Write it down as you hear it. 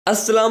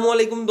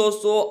अस्सलामुअलैकुम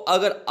दोस्तों,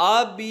 अगर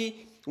आप भी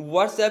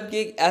व्हाट्सएप की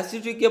एक ऐसी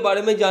ट्रिक के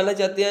बारे में जानना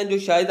चाहते हैं जो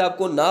शायद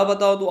आपको ना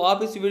पता हो, तो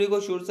आप इस वीडियो को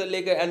शुरू से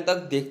लेकर एंड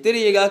तक देखते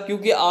रहिएगा,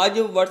 क्योंकि आज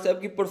व्हाट्सएप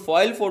की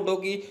प्रोफाइल फोटो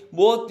की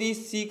बहुत ही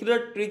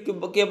सीक्रेट ट्रिक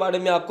के बारे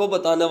में आपको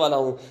बताने वाला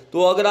हूं।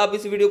 तो अगर आप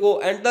इस वीडियो को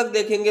एंड तक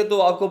देखेंगे तो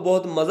आपको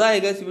बहुत मज़ा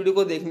आएगा इस वीडियो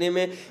को देखने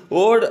में।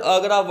 और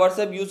अगर आप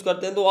व्हाट्सएप यूज़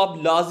करते हैं तो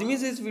आप लाजमी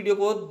से इस वीडियो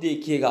को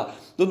देखिएगा।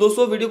 तो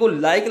दोस्तों वीडियो को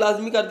लाइक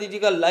लाजमी कर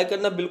दीजिएगा, लाइक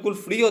करना बिल्कुल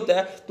फ्री होता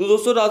है। तो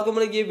दोस्तों रात को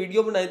मैंने ये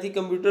वीडियो बनाई थी,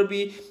 कंप्यूटर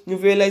भी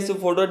फेल है इस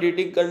फोटो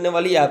एडिटिंग करने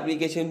वाली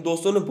एप्लीकेशन,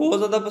 दोस्तों ने बहुत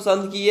ज़्यादा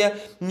पसंद की है।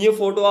 ये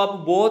फोटो आप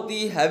बहुत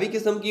ही हैवी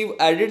किस्म की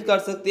एडिट कर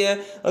सकते हैं।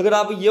 अगर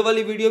आप ये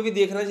वाली वीडियो भी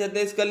देखना चाहते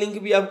हैं, इसका लिंक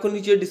भी आपको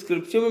नीचे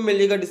डिस्क्रिप्शन में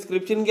मिलेगा।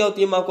 डिस्क्रिप्शन क्या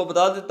होती है मैं आपको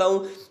बता देता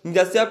हूँ।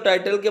 जैसे आप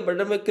टाइटल के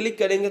बटन में क्लिक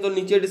करेंगे तो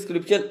नीचे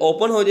डिस्क्रिप्शन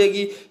ओपन हो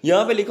जाएगी।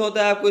 यहाँ पे लिखा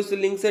होता है आपको इस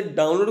लिंक से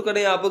डाउनलोड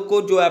करें।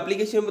 आपको जो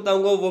एप्लीकेशन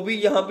बताऊंगा वो भी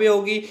यहाँ पे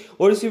होगी,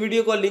 और इस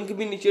वीडियो का लिंक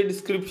भी नीचे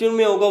डिस्क्रिप्शन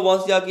में होगा। वहां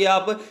से जाके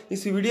आप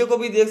इस वीडियो को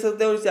भी देख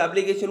सकते हैं और इस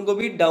एप्लीकेशन को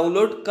भी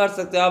डाउनलोड कर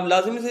सकते हैं। आप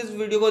लाजमी से इस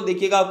वीडियो को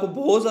देखिएगा, आपको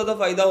बहुत ज़्यादा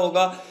फायदा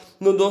होगा।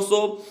 तो दोस्तों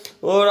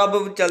और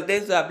अब चलते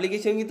हैं इस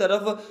एप्लीकेशन की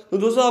तरफ। तो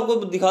दोस्तों आपको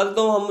दिखा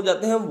देता हूँ, हम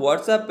जाते हैं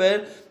व्हाट्सएप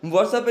पर।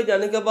 व्हाट्सएप पे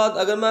जाने के बाद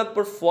अगर मैं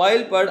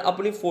प्रोफाइल पर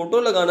अपनी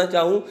फ़ोटो लगाना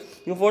चाहूँ,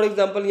 फॉर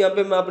एग्जांपल यहाँ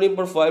पे मैं अपनी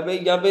प्रोफाइल पे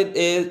यहाँ पे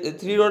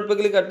 3 डॉट पे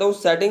क्लिक करता हूँ,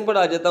 सेटिंग पर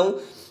आ जाता हूँ।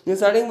 ये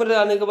सेटिंग पर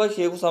आने के बाद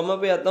शेख उसामा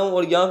पे आता हूँ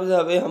और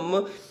यहाँ पे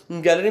हम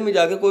गैलरी में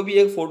जाके कोई भी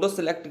एक फ़ोटो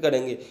सेलेक्ट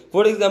करेंगे।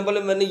 फॉर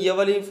एग्जांपल मैंने ये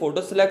वाली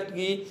फ़ोटो सेलेक्ट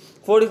की।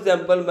 फॉर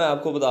एग्जांपल मैं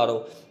आपको बता रहा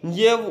हूँ,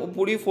 ये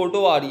पूरी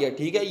फ़ोटो आ रही है,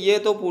 ठीक है, ये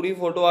तो पूरी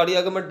फ़ोटो आ रही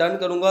है। अगर मैं डन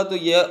करूँगा तो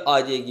ये आ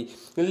जाएगी।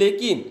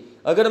 लेकिन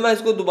अगर मैं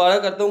इसको दोबारा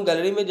करता हूँ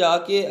गैलरी में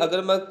जाके,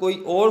 अगर मैं कोई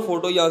और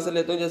फोटो यहाँ से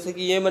लेता हूँ, जैसे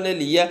कि ये मैंने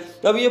लिया है,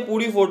 तब ये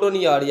पूरी फोटो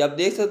नहीं आ रही है। आप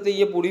देख सकते हैं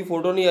ये पूरी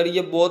फोटो नहीं आ रही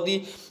है, बहुत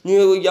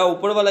ही या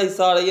ऊपर वाला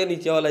हिस्सा आ रहा है या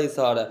नीचे वाला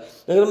हिस्सा आ रहा है।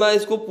 अगर मैं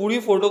इसको पूरी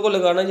फोटो को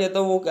लगाना चाहता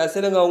हूँ, वो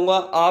कैसे लगाऊंगा,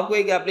 आपको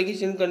एक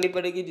एप्लीकेशन करनी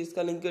पड़ेगी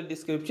जिसका लिंक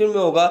डिस्क्रिप्शन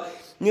में होगा।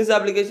 इस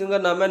एप्लीकेशन का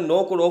नाम है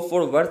नो क्रॉप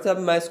फॉर व्हाट्सएप।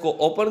 मैं इसको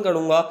ओपन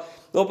करूँगा।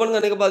 ओपन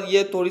करने के बाद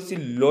ये थोड़ी सी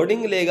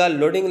लोडिंग लेगा।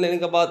 लोडिंग लेने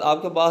के बाद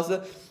आपके पास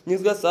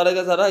इसका सारा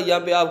का सारा यहाँ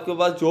पे आपके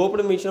पास जो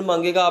परमिशन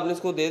मांगेगा आपने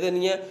इसको दे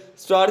देनी है।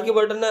 स्टार्ट के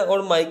बटन है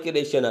और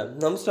माइग्रेशन है।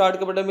 हम स्टार्ट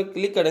के बटन में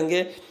क्लिक करेंगे,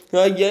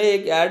 ये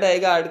एक ऐड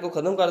आएगा, ऐड को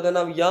ख़त्म कर देना।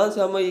 अब यहाँ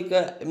से हम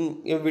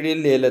एक वीडियो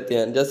ले लेते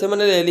हैं। जैसे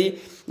मैंने ले ली,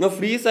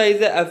 फ्री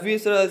साइज़ है,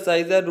 एफ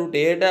साइज़ है,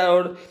 रोटेट है,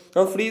 और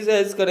हम फ्री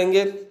साइज़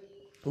करेंगे।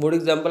 फॉर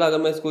एग्जाम्पल अगर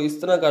मैं इसको इस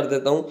तरह कर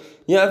देता हूँ,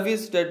 या फिर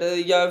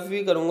स्टेटस या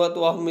फिर करूँगा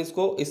तो हम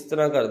इसको इस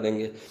तरह कर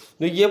देंगे।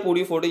 तो ये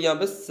पूरी फोटो यहाँ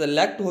पे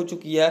सेलेक्ट हो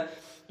चुकी है।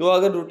 तो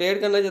अगर रोटेट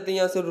करना चाहते हैं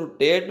यहाँ से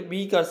रोटेट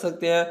भी कर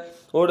सकते हैं,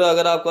 और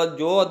अगर आपका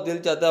जो दिल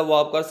चाहता है वो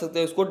आप कर सकते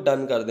हैं। इसको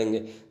डन कर देंगे।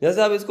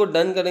 जैसे आप इसको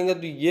डन करेंगे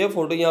तो ये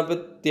फोटो यहाँ पे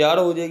तैयार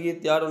हो जाएगी।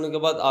 तैयार होने के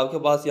बाद आपके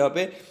पास यहाँ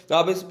पे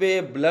आप इस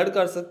पर ब्लर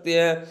कर सकते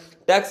हैं,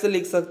 टेक्स्ट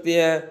लिख सकते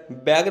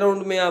हैं,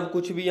 बैकग्राउंड में आप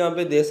कुछ भी यहाँ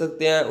पे दे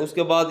सकते हैं।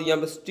 उसके बाद यहाँ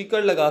पे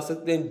स्टिकर लगा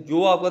सकते हैं,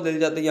 जो आपका दिल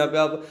चाहता है यहाँ पे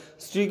आप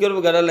स्टिकर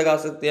वगैरह लगा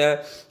सकते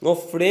हैं। और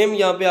फ्रेम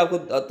यहाँ पे आपको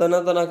तरह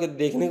तरह के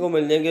देखने को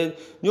मिल जाएंगे,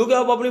 जो कि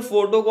आप अपनी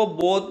फ़ोटो को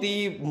बहुत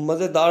ही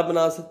मज़ेदार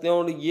बना सकते हैं।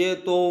 और ये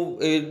तो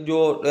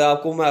जो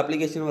आपको मैं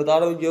एप्लीकेशन बता रहा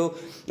हूँ, जो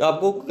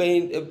आपको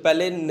कहीं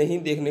पहले नहीं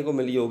देखने को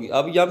मिली होगी।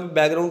 अब यहाँ पे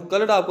बैकग्राउंड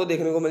कलर आपको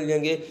देखने को मिल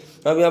जाएंगे।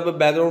 अब यहाँ पे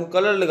बैकग्राउंड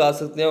कलर लगा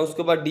सकते हैं।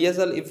 उसके बाद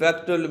DSL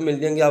इफेक्ट मिल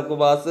जाएंगे आपको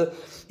पास,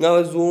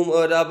 जूम,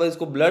 और आप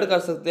इसको ब्लर कर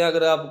सकते हैं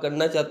अगर आप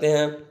करना चाहते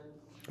हैं।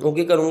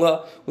 ओके करूँगा।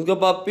 उसके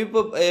बाद पिप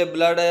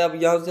ब्लड है। अब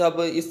यहाँ से आप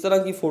इस तरह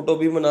की फ़ोटो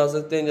भी बना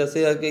सकते हैं,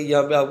 जैसे कि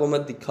यहाँ पे आपको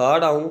मैं दिखा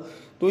रहा हूँ।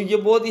 तो ये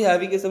बहुत ही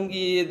हैवी किस्म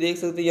की, ये देख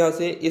सकते हैं, यहाँ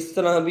से इस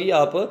तरह भी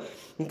आप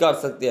कर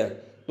सकते हैं।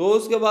 तो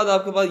उसके बाद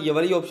आपके पास ये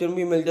वाली ऑप्शन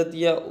भी मिल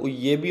जाती है,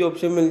 ये भी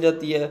ऑप्शन मिल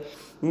जाती है।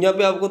 यहाँ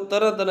पे आपको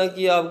तरह तरह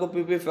की आपको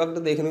पिप इफेक्ट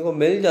देखने को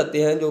मिल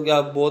जाते हैं, जो कि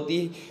आप बहुत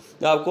ही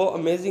आपको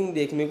अमेजिंग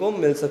देखने को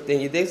मिल सकते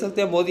हैं। ये देख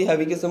सकते हैं बहुत ही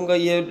हैवी किस्म का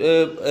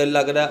ये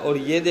लग रहा है। और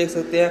ये देख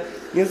सकते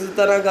हैं इस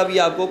तरह का भी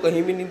आपको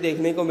कहीं भी नहीं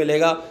देखने को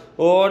मिलेगा।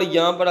 और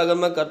यहाँ पर अगर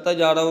मैं करता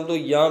जा रहा हूँ तो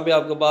यहाँ पे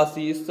आपके पास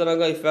इस तरह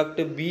का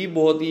इफेक्ट भी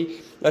बहुत ही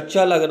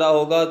अच्छा लग रहा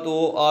होगा,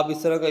 तो आप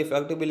इस तरह का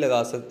इफेक्ट भी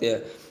लगा सकते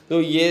हैं।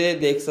 तो ये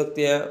देख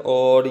सकते हैं,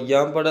 और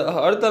यहाँ पर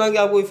हर तरह के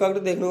आपको इफेक्ट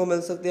देखने को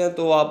मिल सकते हैं।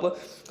 तो आप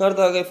हर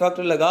तरह का इफेक्ट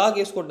लगा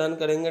के इसको डन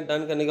करेंगे।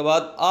 डन करने के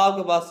बाद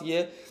आपके पास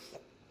ये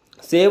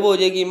सेव हो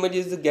जाएगी। Image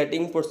is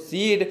getting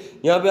proceed.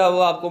 यहाँ पे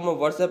आपको मैं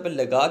व्हाट्सएप पे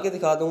लगा के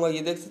दिखा दूंगा।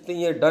 ये देख सकते हैं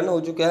ये डन हो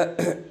चुका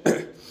है।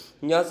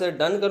 यहाँ से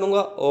डन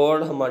करूँगा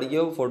और हमारी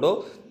ये फ़ोटो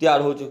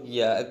तैयार हो चुकी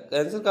है।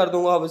 कैंसिल कर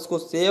दूंगा। अब इसको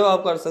सेव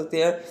आप कर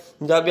सकते हैं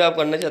जहाँ भी आप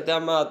करना चाहते हैं।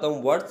 मैं आता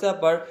हूँ व्हाट्सएप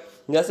पर।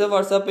 जैसे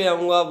व्हाट्सएप पे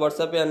आऊँगा,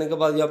 व्हाट्सएप पे आने के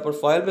बाद यहाँ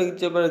प्रोफाइल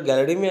पिक्चर पर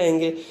गैलरी में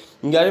आएंगे।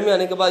 गैलरी में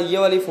आने के बाद ये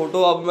वाली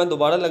फ़ोटो अब मैं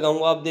दोबारा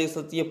लगाऊंगा। आप देख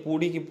सकती है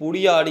पूरी की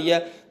पूरी आ रही है।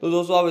 तो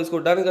दोस्तों आप इसको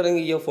डन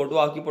करेंगे, ये फ़ोटो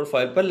आपकी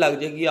प्रोफाइल पर लग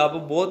जाएगी। आप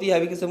बहुत ही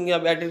हैवी किस्म की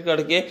आप एडिट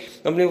करके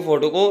अपनी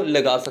फ़ोटो को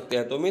लगा सकते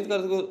हैं। तो उम्मीद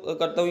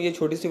करता हूँ ये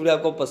छोटी सी वीडियो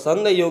आपको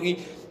पसंद आई होगी।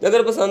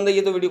 अगर पसंद आई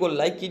है तो वीडियो को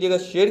लाइक कीजिएगा,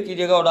 शेयर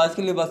कीजिएगा। और आज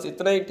के लिए बस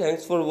इतना ही।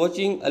 Thanks for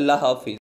watching. अल्लाह हाफिज़।